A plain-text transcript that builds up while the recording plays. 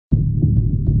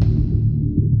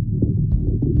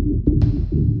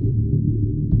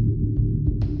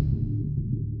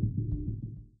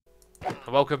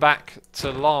Welcome back to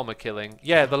llama killing.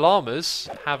 Yeah, the llamas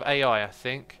have AI, I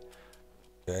think.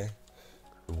 Okay.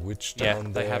 Which Yeah,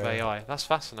 down they there? have AI. That's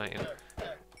fascinating.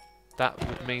 That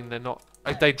would mean they're not...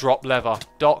 They drop leather.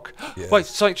 Doc. Yes. Wait,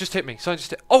 something just hit me. Something just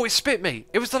hit... Oh, it spit me.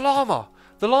 It was the llama.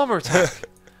 The llama attack.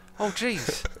 Oh,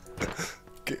 jeez.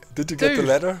 Did you get the Dude,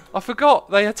 letter? I forgot.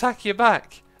 They attack you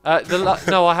back.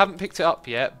 No, I haven't picked it up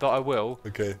yet, but I will.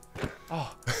 Okay.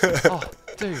 Oh,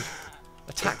 dude.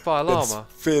 Attacked by a llama.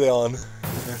 Let's fit on.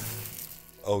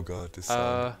 Oh god, this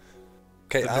sound.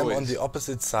 Okay, the I'm on noise. the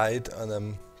opposite side and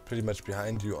I'm pretty much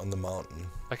behind you on the mountain.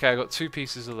 Okay, I got 2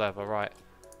 pieces of leather, right.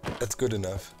 That's good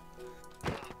enough.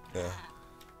 Yeah.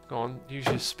 Go on, use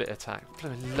your spit attack.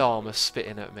 Bloody llama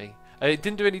spitting at me. It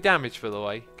didn't do any damage, by the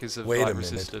way, because of Wait a like,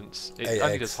 minute. resistance. It Hey,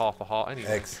 only X. does half a heart anyway.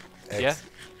 X. Yeah?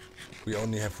 We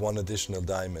only have 1 additional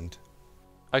diamond.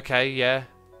 Okay, yeah.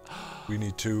 We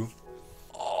need 2.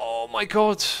 Oh my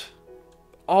god.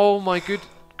 Oh my good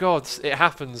god. It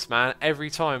happens, man. Every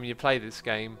time you play this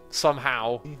game.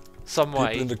 Somehow. Some way.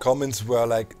 People in the comments were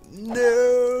like,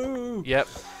 no! Yep.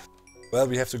 Well,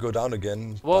 we have to go down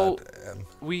again. Well, but,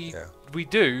 we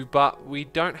do, but we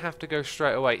don't have to go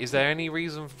straight away. Is there any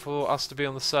reason for us to be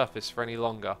on the surface for any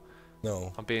longer?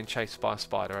 No. I'm being chased by a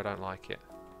spider. I don't like it.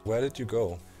 Where did you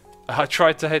go? I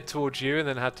tried to head towards you and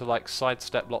then had to like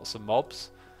sidestep lots of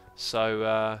mobs.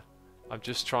 So I'm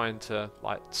just trying to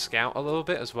like scout a little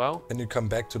bit as well. Can you come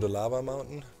back to the lava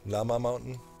mountain? Llama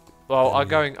mountain? Well,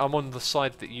 I'm on the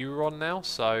side that you were on now,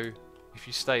 so if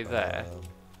you stay there.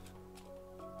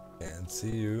 Can't see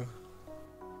you.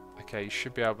 Okay, you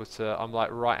should be able to. I'm like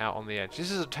right out on the edge.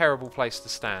 This is a terrible place to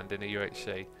stand in a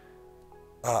UHC.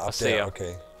 Ah, up see there, ya.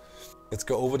 okay. Let's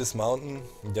go over this mountain,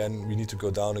 and then we need to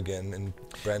go down again and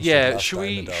branch the Yeah, last should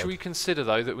diamond we out. should we consider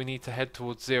though that we need to head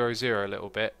towards 0-0 a little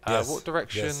bit? Yes, What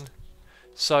direction? yes.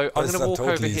 So I'm It's gonna not walk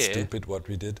totally over here stupid what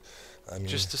we did. I mean,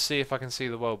 just to see if I can see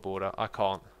the world border. I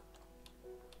can't.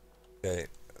 okay,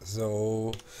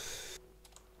 so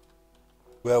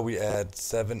where we at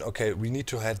 7? Okay, we need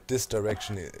to head this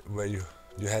direction where you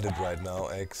headed right now.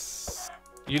 X.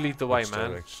 You lead the way, Which man.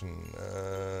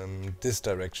 direction? This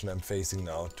direction I'm facing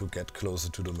now to get closer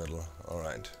to the middle. All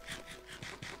right.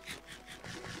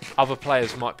 Other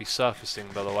players might be surfacing,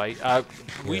 by the way.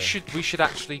 We Yeah. should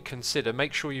actually consider.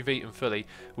 Make sure you've eaten fully.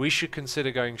 We should consider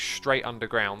going straight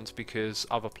underground because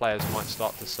other players might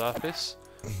start to surface.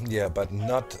 Yeah, but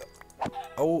not.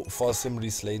 Oh, for simply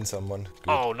slain someone. Good.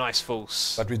 Oh, nice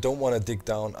false. But we don't want to dig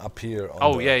down up here.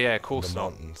 On the, yeah, of on course the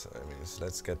not. mountains. I mean, so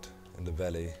let's get in the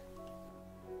valley.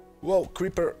 Whoa,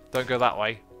 creeper! Don't go that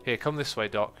way. Here, come this way,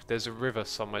 Doc. There's a river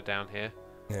somewhere down here.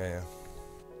 Yeah.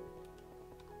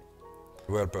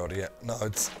 World bird, yeah. Now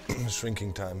it's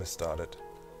shrinking time has started.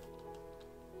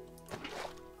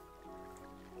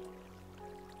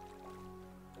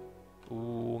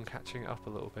 Ooh, I'm catching up a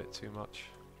little bit too much.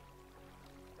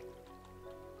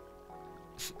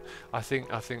 I think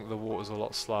the water's a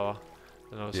lot slower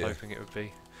than I was hoping it would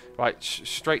be. Right,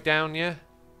 straight down, yeah.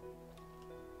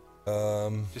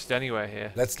 Just anywhere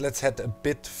here. Let's head a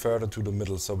bit further to the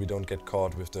middle so we don't get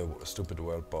caught with the stupid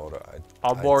world border.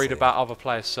 I'm worried about other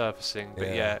players surfacing, but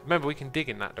Yeah. yeah. Remember, we can dig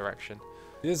in that direction.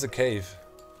 Here's a cave.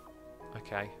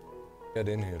 Okay. Get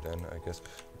in here then, I guess.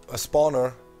 A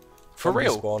spawner. For Zombie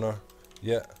real? Spawner.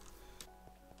 Yeah.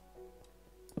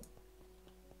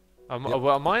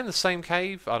 Well, am I in the same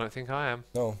cave? I don't think I am.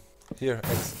 No. Here,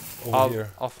 X. Over here.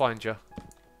 I'll find you.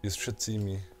 You should see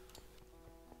me.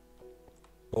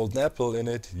 Golden apple in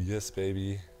it. Yes,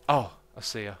 baby. Oh, I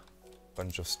see ya.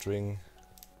 Bunch of string.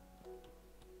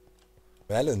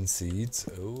 Melon seeds.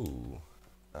 Oh,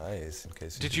 nice. In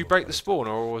case. Did you break the spawner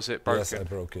or was it broken? Yes, I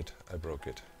broke it. I broke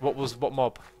it. What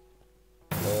mob?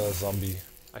 Zombie.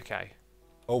 Okay.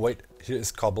 Oh wait, here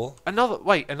is cobble. Another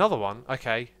one.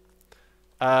 Okay.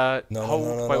 No.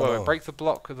 Wait. Break the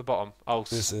block at the bottom. Oh,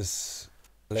 This is.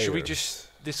 should we layers. just?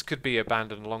 This could be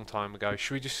abandoned a long time ago.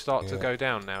 Should we just start to Yeah. go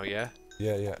down now? Yeah.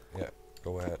 Yeah.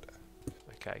 Go ahead.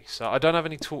 Okay. So I don't have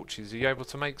any torches. Are you able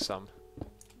to make some?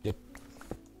 Yep.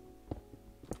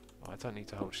 Oh, I don't need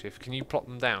to hold shift. Can you plot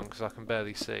them down? Because I can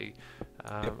barely see.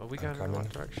 Yep, Are we I'm going in the right coming.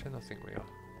 direction? I think we are.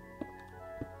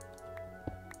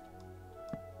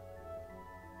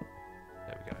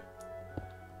 There we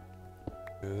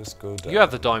go. Just go down. You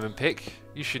have the diamond pick.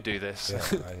 You should do this.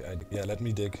 Yeah, yeah. Let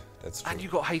me dig. That's true. And you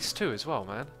got haste too as well,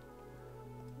 man.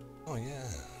 Oh yeah.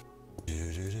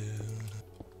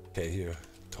 Okay, here.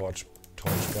 Torch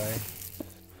guy.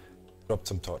 Dropped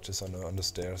some torches on the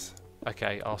stairs.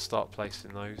 Okay, I'll start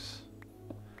placing those.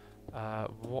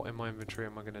 What in my inventory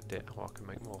am I going to do? Oh, I can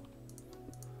make more.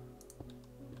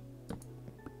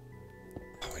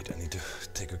 Oh wait, I need to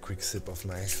take a quick sip of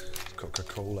my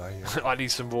Coca-Cola here. I need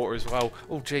some water as well.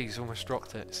 Oh jeez, almost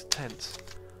dropped it. It's tense.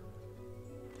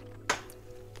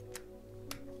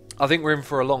 I think we're in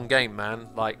for a long game, man.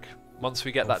 Like, once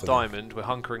we get that diamond, we're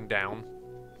hunkering down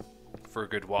for a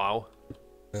good while.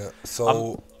 Yeah.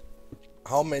 So,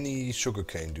 how many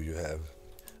sugarcane do you have?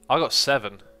 I got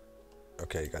 7.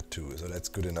 Okay, got 2, so that's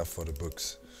good enough for the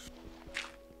books.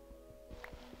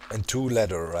 And 2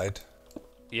 leather, right?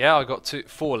 Yeah, I got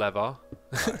 4 leather.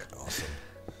 Right, awesome.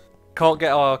 Can't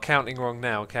get our counting wrong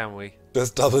now, can we?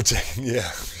 Just double checking,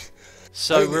 yeah.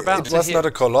 So I mean, we're about to It was not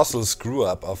a colossal screw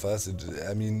up of us.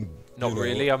 I mean, not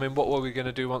really. I mean, what were we going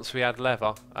to do once we had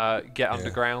leather? Get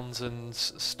undergrounds and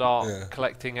start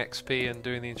collecting XP and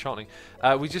doing the enchanting.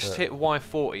 We just hit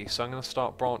Y40, so I'm going to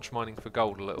start branch mining for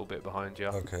gold a little bit behind you.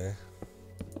 Okay.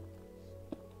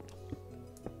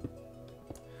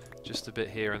 Just a bit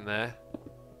here and there.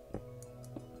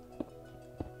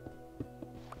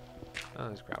 Oh,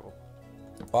 there's gravel.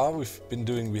 Well,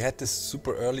 we had this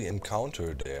super early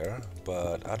encounter there,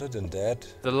 but other than that...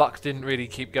 The luck didn't really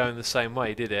keep going the same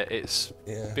way, did it? It's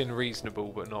been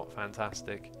reasonable, but not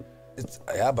fantastic.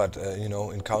 But you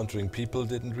know, encountering people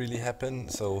didn't really happen,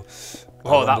 so...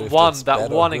 Oh,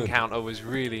 that one encounter was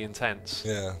really intense.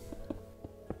 Yeah.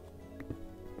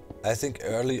 I think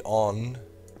early on,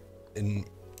 in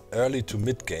early to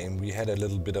mid game, we had a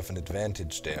little bit of an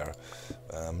advantage there.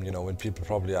 You know, when people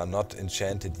probably are not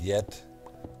enchanted yet.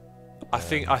 I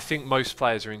think most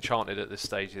players are enchanted at this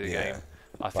stage of the game.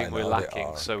 I think we're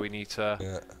lacking, so we need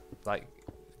to like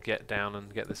get down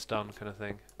and get this done, kind of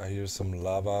thing. I hear some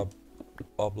lava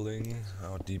bubbling.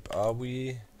 How deep are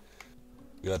we?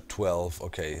 We got 12.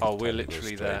 Okay. Oh, we're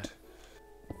literally there.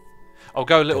 I'll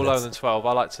go a little lower than 12.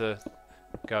 I like to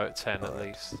go at 10 at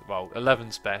least. Well,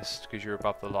 11's best because you're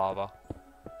above the lava.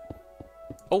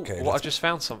 Oh, I just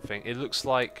found something. It looks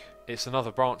like it's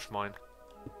another branch mine.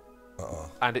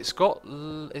 And it's got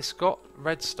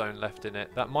redstone left in it.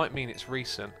 That might mean it's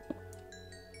recent.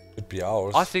 Could be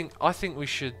ours. I think we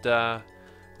should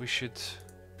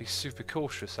be super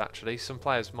cautious. Actually, some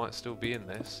players might still be in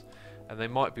this, and they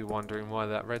might be wondering why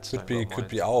that redstone. Could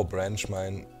be our branch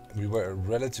mine. We were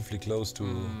relatively close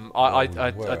to. I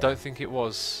don't think it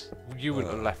was. You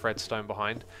wouldn't have left redstone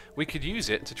behind. We could use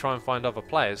it to try and find other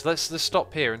players. Let's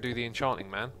stop here and do the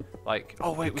enchanting, man. Like,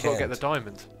 oh wait, we gotta get the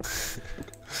diamond.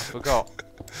 I forgot.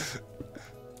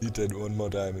 Need that one more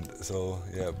diamond. So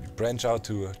yeah, branch out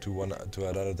to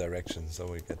another direction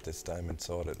so we get this diamond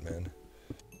sorted, man.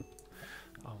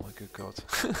 Oh my good god!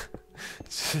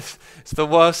 It's the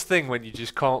worst thing when you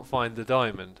just can't find the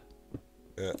diamond.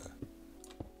 Yeah.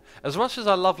 As much as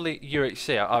I love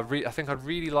UHC, I think I'd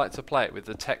really like to play it with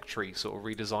the tech tree sort of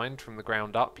redesigned from the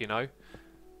ground up, you know?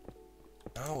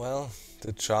 Oh well,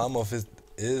 the charm of it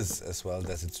is as well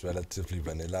that it's relatively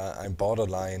vanilla. I'm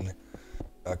borderline,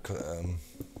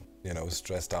 you know,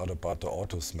 stressed out about the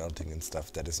auto smelting and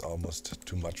stuff. That is almost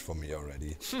too much for me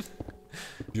already.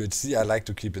 UHC, I like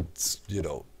to keep it, you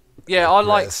know. Yeah, I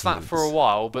liked that for a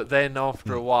while, but then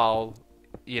after a while,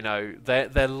 you know,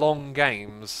 they're long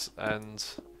games and.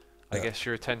 I guess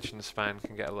your attention span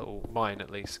can get a little, mine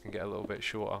at least, can get a little bit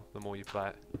shorter the more you play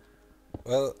it.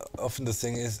 Well, often the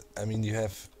thing is, I mean, you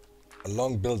have a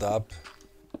long build up,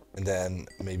 and then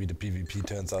maybe the PvP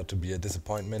turns out to be a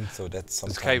disappointment, so that's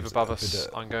sometimes... There's a cave above us.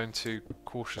 I'm going to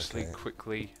cautiously,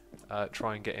 quickly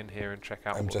try and get in here and check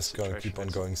out I'm just going to keep on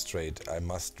going straight. I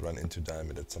must run into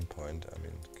diamond at some point. I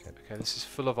mean... Okay, this is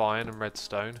full of iron and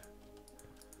redstone.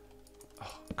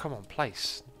 Oh, come on,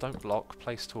 place. Don't block,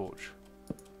 place torch.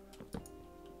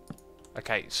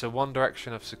 Okay, so one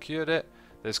direction I've secured it.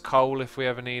 There's coal if we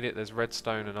ever need it. There's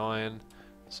redstone and iron.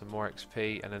 Some more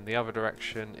XP. And then the other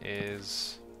direction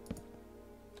is...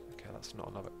 Okay, that's not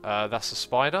another... that's a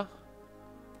spider.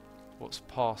 What's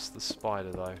past the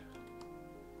spider, though?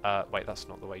 Wait, that's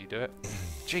not the way you do it.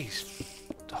 Jeez.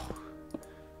 Oh.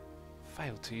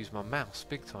 Failed to use my mouse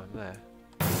big time there.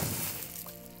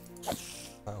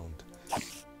 Found.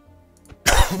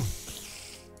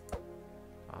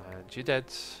 And you're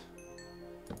dead.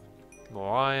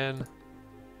 More iron.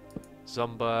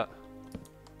 Zumba.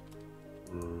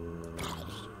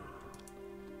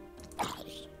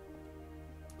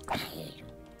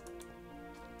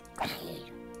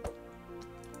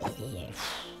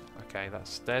 Okay,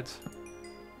 that's dead.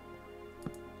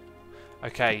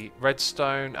 Okay,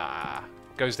 redstone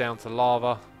goes down to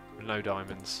lava with no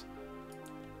diamonds.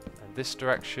 And this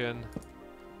direction,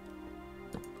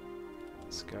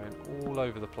 it's going all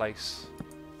over the place.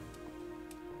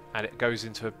 And it goes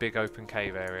into a big open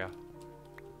cave area.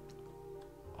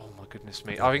 Oh my goodness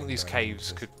me. I think these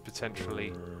caves could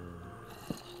potentially...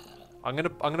 I'm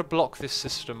gonna block this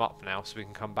system up now so we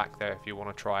can come back there if you want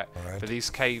to try it. Alright. But these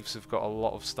caves have got a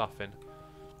lot of stuff in.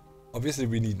 Obviously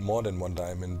we need more than 1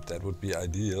 diamond, that would be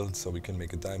ideal, so we can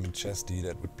make a diamond chesty,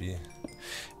 that would be...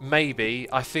 Maybe.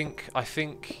 I think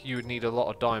you would need a lot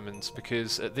of diamonds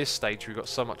because at this stage we've got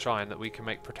so much iron that we can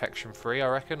make protection free, I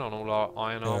reckon, on all our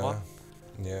iron armor.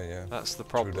 Yeah. That's the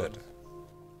problem. True that.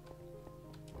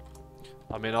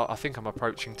 I mean, I think I'm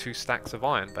approaching 2 stacks of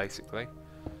iron, basically.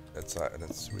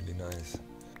 That's really nice.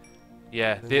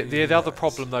 Yeah, the other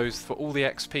problem though is for all the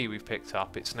XP we've picked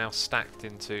up, it's now stacked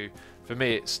into, for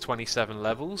me it's 27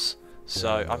 levels.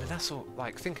 So, Yeah. I mean, that's all,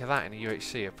 like, think of that in a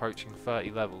UHC, approaching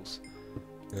 30 levels.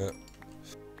 Yeah.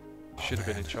 Should have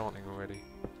been enchanting already.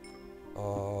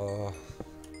 Oh,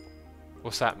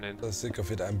 What's happening? so sick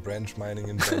of it, I'm branch mining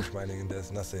and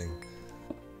there's nothing.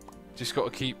 Just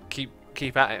got to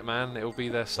keep at it, man. It'll be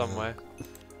there somewhere.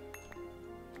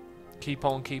 Keep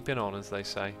on keeping on, as they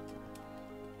say.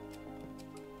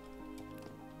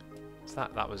 So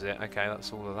that was it. Okay,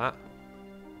 that's all of that.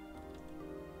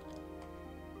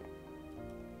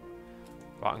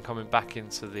 Right, I'm coming back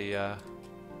into the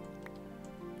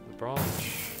branch.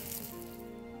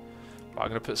 Right, I'm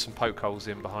going to put some poke holes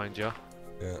in behind you.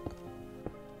 Yeah,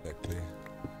 exactly.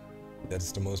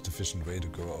 That's the most efficient way to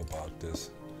go about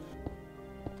this.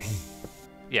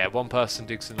 Yeah, one person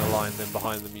digs in a line, then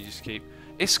behind them you just keep...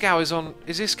 Iskau is on...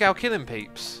 Is Iskau killing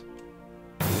peeps?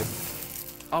 Yep.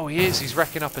 Oh, he is. He's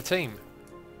wrecking up a team.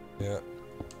 Yeah.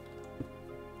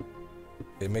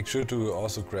 Okay, make sure to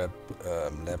also grab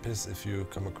lapis if you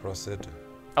come across it.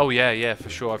 Oh, yeah, for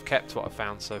sure. I've kept what I've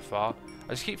found so far. I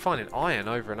just keep finding iron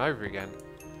over and over again.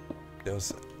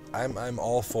 I'm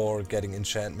all for getting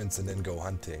enchantments and then go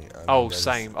hunting. I mean, Oh,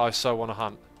 same. I so want to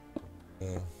hunt.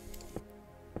 Yeah.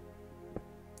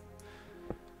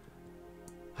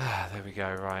 There we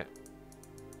go, right.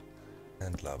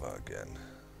 And lava again.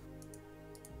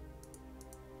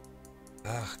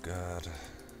 Ah, God.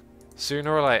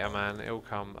 Sooner or later, man, it'll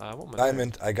come. What am I doing?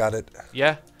 Diamond, I got it.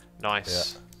 Yeah?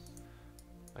 Nice.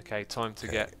 Yeah. Okay, time to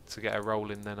Okay. get a roll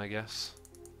in then, I guess.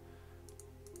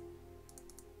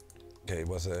 Okay, it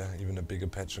was even a bigger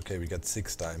patch. Okay, we got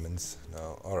 6 diamonds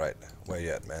now. Alright, where you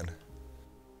at, man?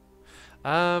 Do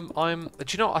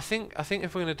you know what? I think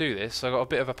if we're gonna do this, I got a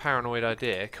bit of a paranoid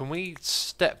idea. Can we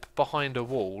step behind a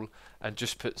wall and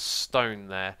just put stone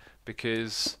there?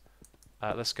 Because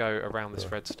let's go around this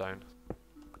redstone.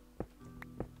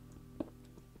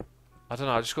 I don't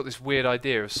know. I just got this weird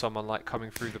idea of someone like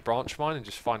coming through the branch mine and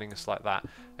just finding us like that.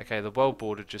 Okay, the world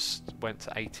border just went to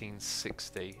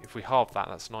 1860. If we halve that,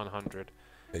 that's 900.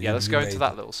 Yeah, let's go into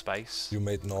that little space. You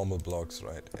made normal blocks,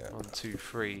 right? Yeah. 1, 2,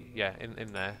 3. Yeah,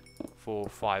 in there. 4,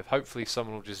 5. Hopefully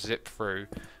someone will just zip through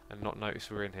and not notice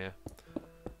we're in here.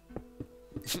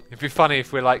 It'd be funny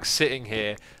if we're like sitting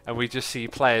here and we just see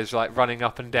players like running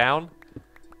up and down.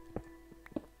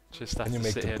 Just have to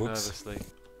sit here nervously.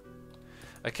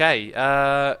 Okay,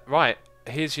 right.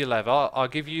 Here's your lever. I'll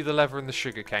give you the lever and the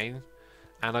sugarcane,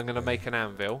 and I'm going to make an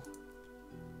anvil.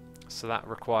 So that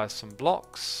requires some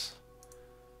blocks.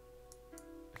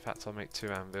 In fact, I'll make 2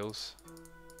 anvils.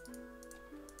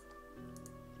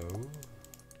 Oh.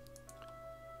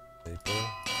 Paper.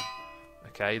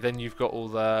 Okay, then you've got all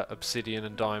the obsidian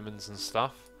and diamonds and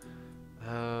stuff.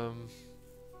 I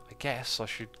guess I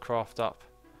should craft up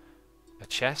a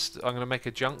chest. I'm going to make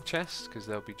a junk chest, because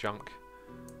there'll be junk.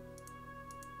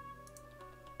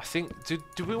 I think...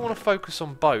 Do we want to focus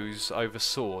on bows over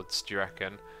swords, do you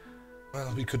reckon?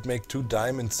 Well, we could make 2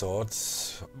 diamond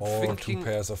swords, or 2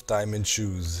 pairs of diamond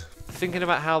shoes. Thinking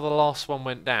about how the last one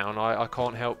went down, I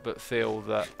can't help but feel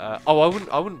that... I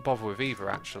wouldn't bother with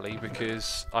either, actually,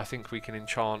 because I think we can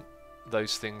enchant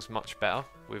those things much better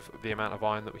with the amount of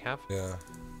iron that we have. Yeah.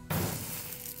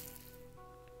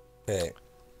 Okay.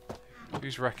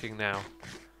 Who's wrecking now?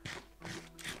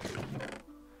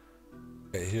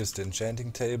 Okay, here's the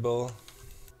enchanting table.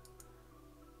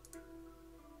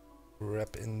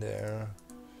 Wrap in there.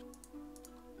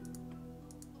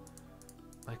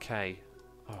 Okay.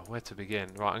 Oh, where to begin?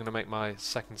 Right, I'm going to make my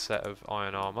second set of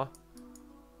iron armor.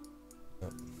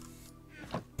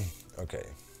 Okay,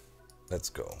 let's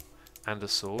go. And a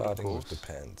sword, Starting of with course. the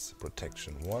pants.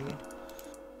 Protection 1.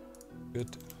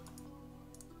 Good.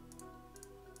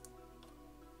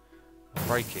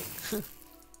 Breaking.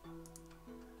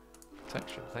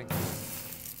 Protection, thank you.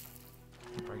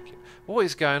 Breaking. What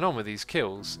is going on with these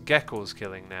kills? Gecko's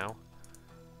killing now.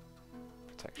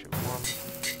 Protection 1.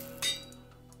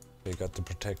 We got the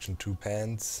protection 2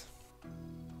 pants.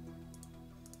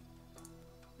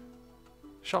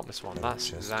 Sharpness 1, that's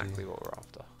chesty. exactly what we're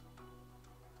after.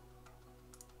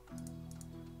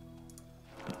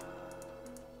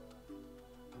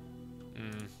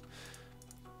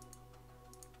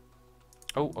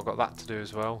 Oh, I've got that to do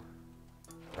as well.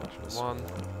 Sharpness One.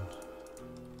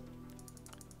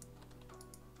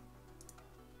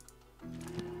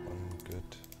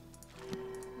 Good.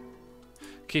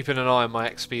 Keeping an eye on my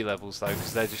XP levels though,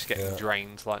 because they're just getting Yeah.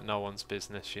 drained like no one's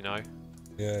business, you know.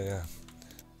 Yeah.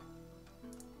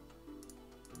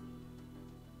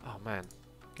 Oh man,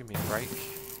 give me a break.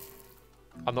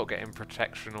 I'm not getting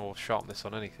protection or sharpness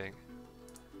on anything.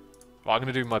 Right, I'm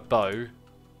going to do my bow.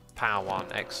 Power 1,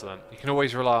 excellent. You can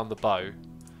always rely on the bow.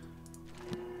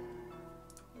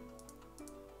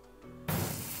 Oh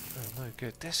no,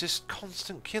 good. There's just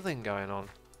constant killing going on.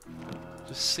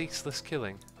 Just ceaseless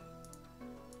killing.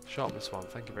 Sharpness 1,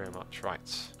 thank you very much. Right.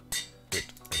 Good.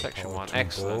 Protection Power 1, 2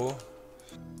 excellent. bow.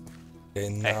 Okay,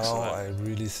 now Excellent. I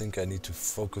really think I need to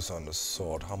focus on the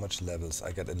sword. How much levels?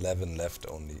 I got 11 left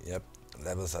only. Yep,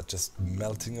 levels are just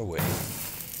melting away.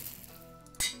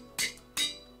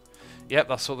 Yep,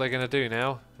 that's what they're going to do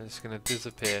now. They're just going to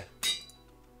disappear.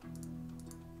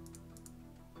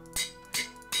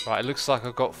 Right, it looks like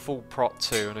I've got full prot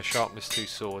 2 and a sharpness 2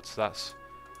 sword, so that's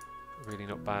really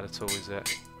not bad at all, is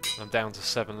it? I'm down to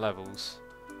 7 levels.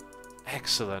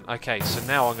 Excellent. Okay, so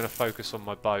now I'm going to focus on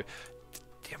my bow.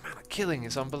 The amount of killing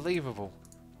is unbelievable.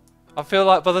 I feel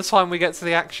like by the time we get to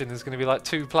the action, there's going to be like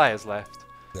 2 players left.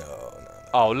 No.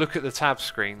 Oh, look at the tab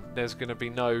screen. There's going to be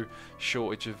no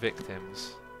shortage of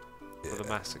victims for the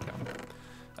massacre.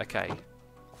 Okay.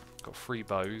 Got 3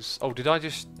 bows. Oh, did I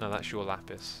just... No, that's your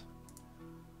lapis.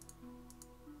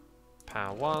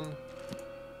 Power 1.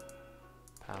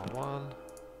 Power 1.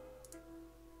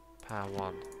 Power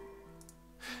 1.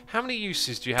 How many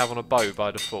uses do you have on a bow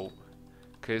by default?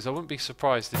 Because I wouldn't be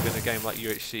surprised if in a game like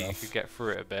UHC you could get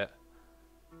through it a bit.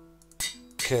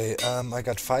 Okay, I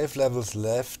got 5 levels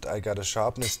left. I got a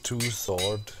sharpness 2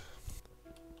 sword.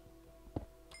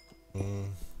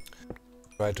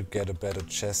 Try to get a better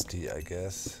chesty, I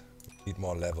guess. Need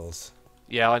more levels.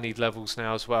 Yeah, I need levels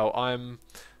now as well.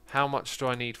 How much do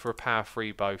I need for a power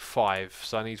 3 bow? 5.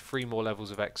 So I need 3 more levels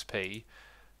of XP.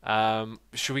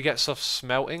 Should we get stuff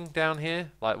smelting down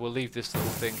here? Like, we'll leave this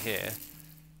little thing here.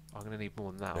 I'm going to need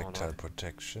more than that, aren't I? Projectile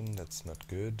protection, that's not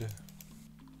good.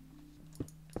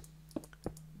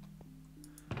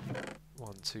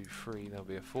 1, 2, 3, there'll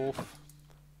be a 4th.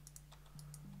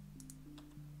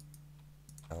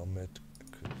 Helmet,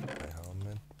 could buy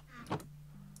helmet.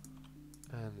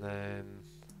 And then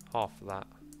half of that.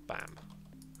 Bam.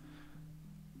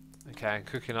 Okay, I'm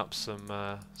cooking up some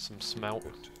smelt.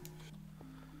 Good.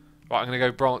 Right, I'm going to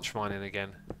go branch mining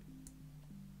again.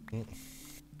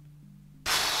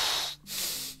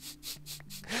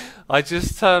 I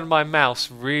just turned my mouse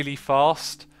really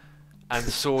fast and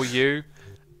saw you,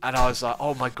 and I was like,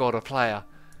 oh my god, a player.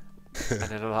 And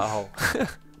then I'm like, oh.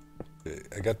 Okay,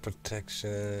 I got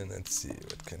protection. Let's see,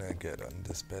 what can I get on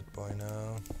this bad boy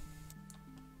now?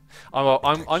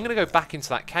 I'm going to go back into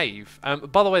that cave.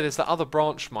 By the way, there's that other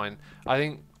branch mine. I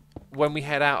think when we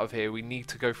head out of here, we need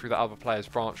to go through that other player's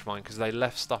branch mine because they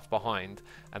left stuff behind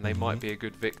and they might be a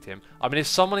good victim. I mean, if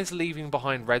someone is leaving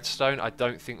behind redstone, I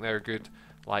don't think they're a good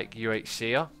like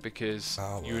UHCer because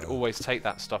you would always take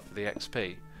that stuff for the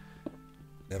XP.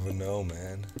 Never know,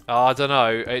 man. I don't know.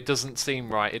 It doesn't seem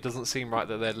right. It doesn't seem right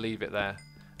that they'd leave it there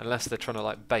unless they're trying to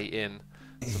like bait in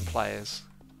some players.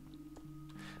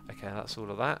 Okay, that's all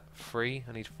of that. 3.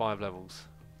 I need 5 levels.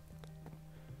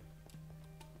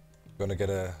 Gonna get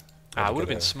a... It would have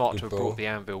been smart to have brought the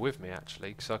anvil with me, actually,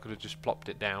 because I could have just plopped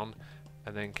it down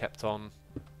and then kept on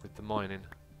with the mining.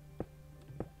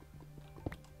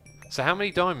 So how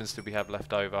many diamonds did we have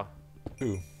left over?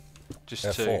 2.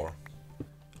 Just 2? 4.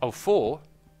 Oh, 4?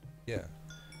 Yeah.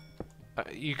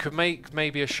 You could make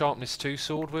maybe a sharpness 2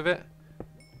 sword with it.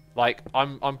 Like,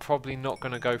 I'm probably not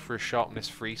going to go for a sharpness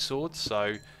 3 sword,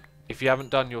 so if you haven't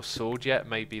done your sword yet,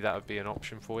 maybe that would be an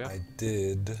option for you. I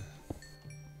did.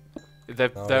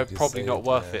 They're probably not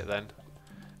worth yeah. it then,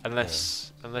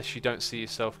 unless you don't see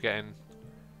yourself getting.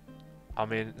 I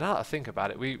mean, now that I think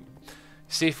about it, we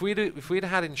see if we'd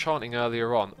had enchanting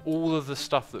earlier on, all of the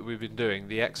stuff that we've been doing,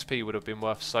 the XP would have been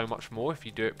worth so much more if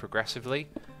you do it progressively.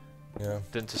 Yeah.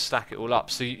 Than to stack it all up.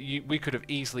 So we could have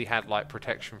easily had like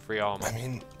protection-free armor. I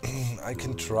mean, I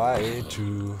can try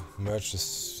to merge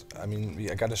this. I mean,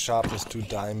 I got a sharpness 2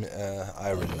 iron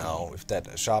now. If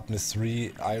that sharpness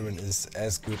 3 iron is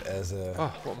as good as a...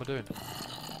 Oh, what am I doing?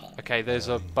 Okay, there's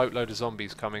a boatload of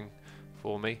zombies coming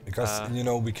for me. Because you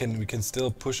know we can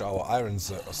still push our iron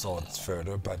swords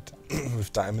further, but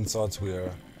with diamond swords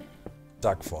we're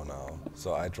stuck for now.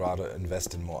 So I'd rather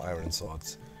invest in more iron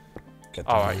swords. Get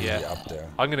them really up there.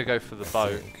 I'm gonna go for the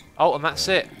bow. Oh, and that's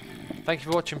it. Thank you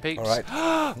for watching, peeps.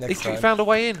 Alright, next time. We found a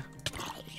way in.